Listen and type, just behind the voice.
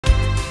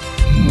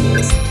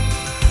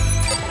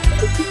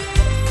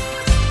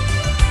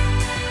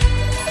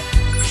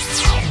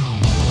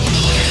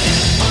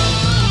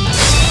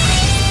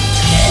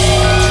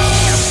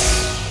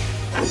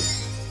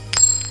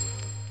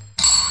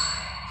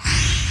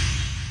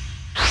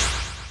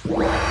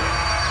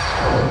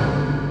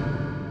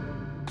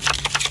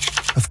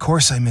Of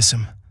course I miss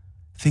him.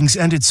 Things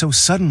ended so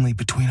suddenly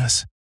between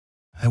us.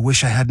 I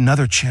wish I had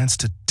another chance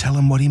to tell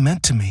him what he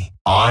meant to me.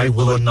 I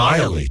will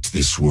annihilate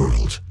this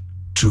world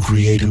to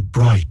create a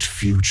bright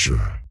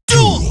future.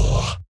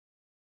 Duel!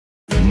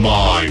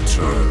 My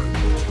turn.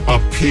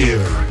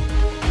 Appear.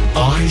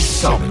 I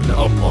summon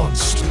a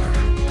monster.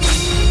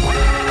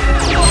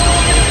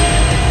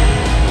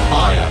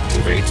 I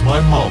activate my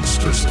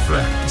monster's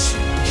effect.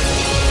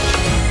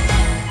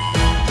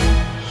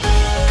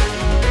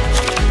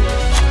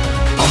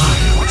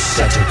 I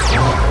set a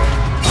card.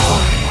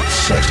 I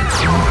set a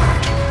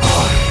card.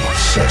 I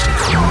set a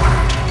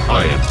card. I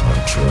end my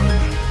turn.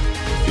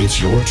 It's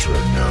your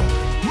turn now.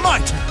 My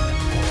turn.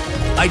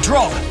 I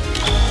draw.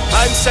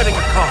 I'm setting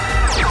a card.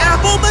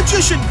 Apple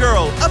Magician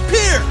Girl,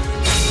 appear!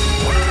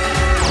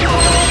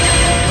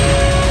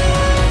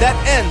 That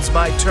ends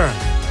my turn.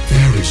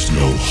 There is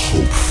no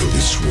hope for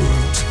this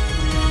world.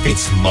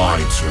 It's my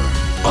turn.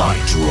 I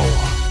draw.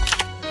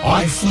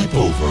 I flip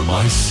over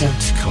my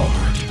set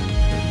card.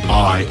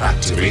 I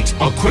activate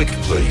a quick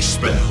play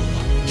spell.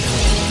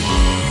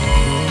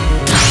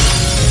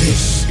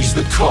 This is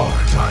the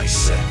card I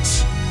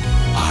set.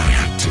 I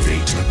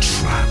activate a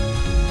trap.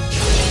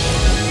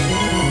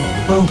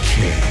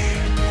 Okay.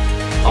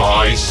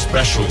 I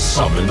special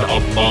summon a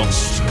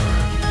monster.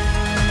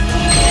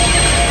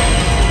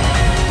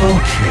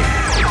 Okay.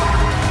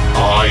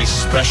 I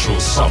special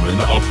summon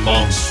a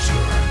monster.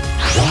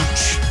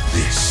 Watch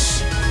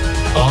this.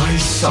 I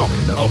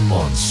summon a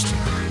monster.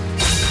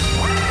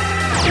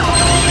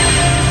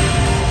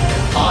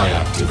 I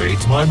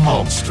activate my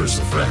monster's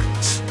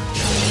effect.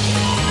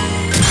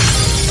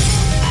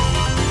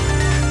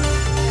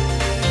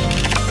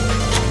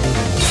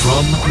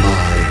 From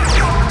my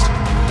hand,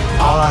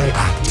 I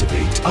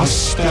activate a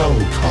spell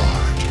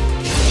card.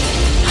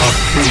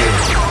 Appear.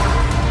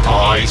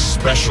 I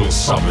special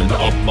summon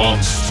a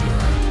monster.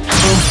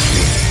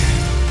 Okay.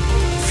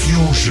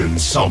 Fusion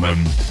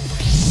summon.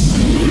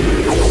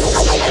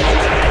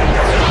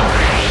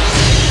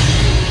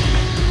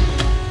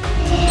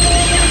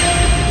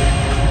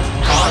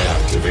 I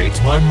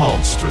activate my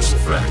monster's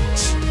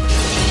effect.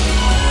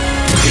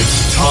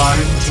 It's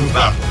time to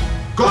battle.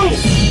 Go!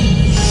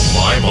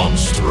 My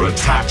monster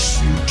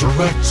attacks you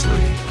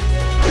directly.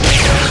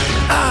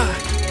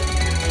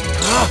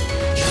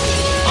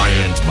 I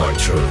end my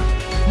turn.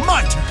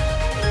 My turn.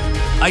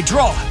 I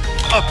draw.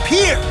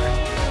 Appear.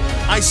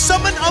 I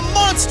summon a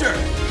monster.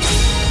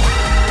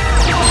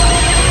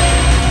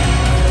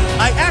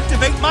 I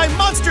activate my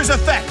monster's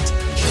effect.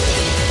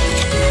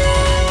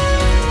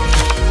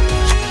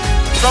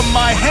 From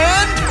my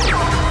hand,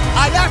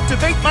 I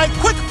activate my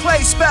quick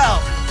play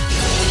spell.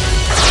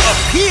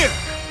 Appear.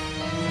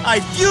 I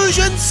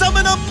fusion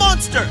summon a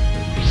monster.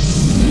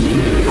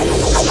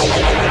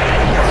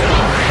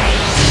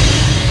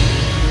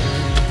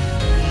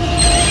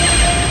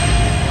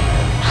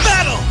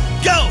 Battle!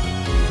 Go!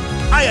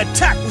 I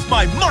attack with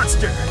my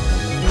monster.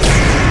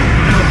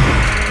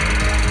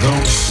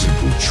 Those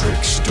simple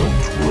tricks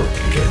don't work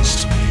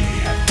against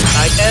me.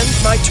 I end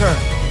my turn.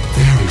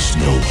 There is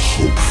no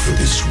hope for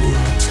this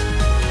world.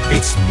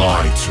 It's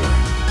my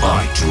turn.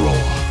 I draw.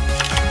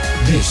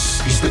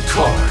 This is the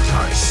card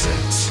I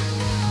set.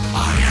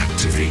 I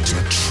activate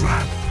a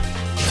trap.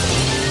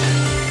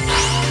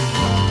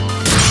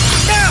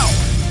 Now!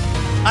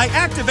 I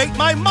activate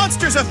my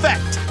monster's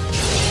effect.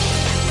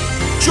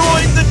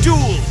 Join the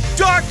duel,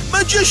 Dark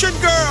Magician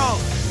Girl!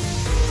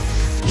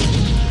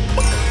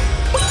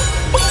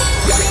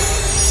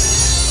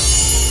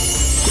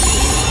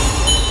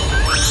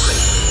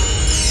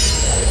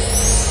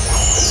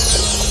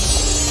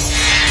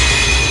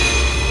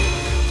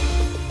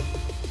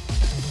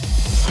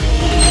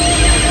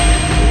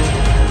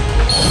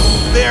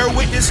 Bear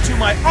witness to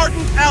my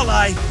ardent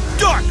ally,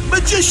 Dark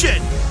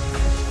Magician!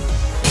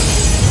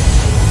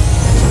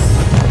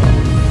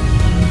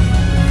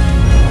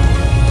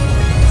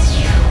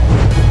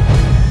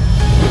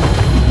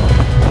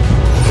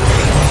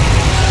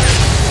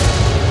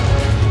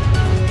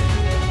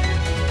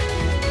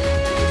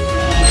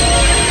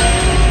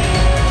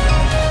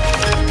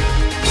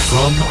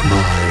 From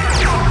my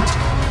hand,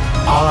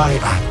 I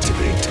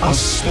activate a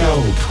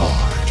spell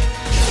card.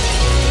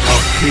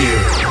 Appear.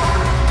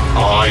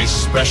 I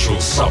special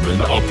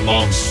summon a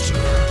monster.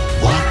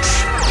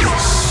 Watch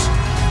this.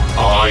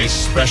 I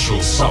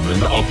special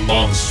summon a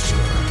monster.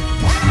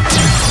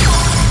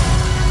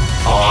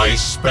 I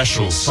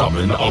special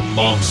summon a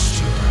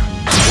monster.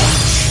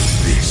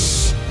 Watch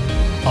this.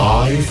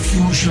 I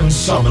fusion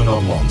summon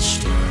a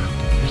monster.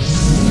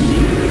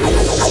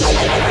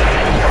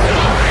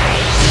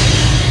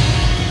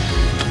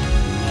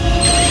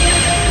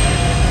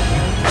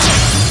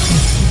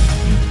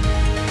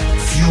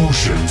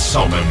 Fusion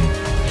summon.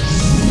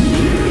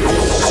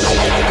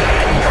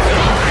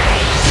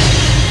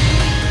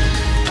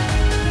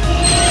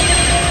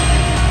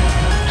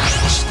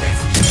 Was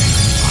everything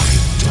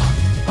I've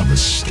done a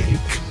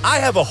mistake? I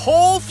have a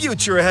whole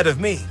future ahead of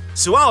me,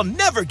 so I'll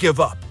never give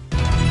up.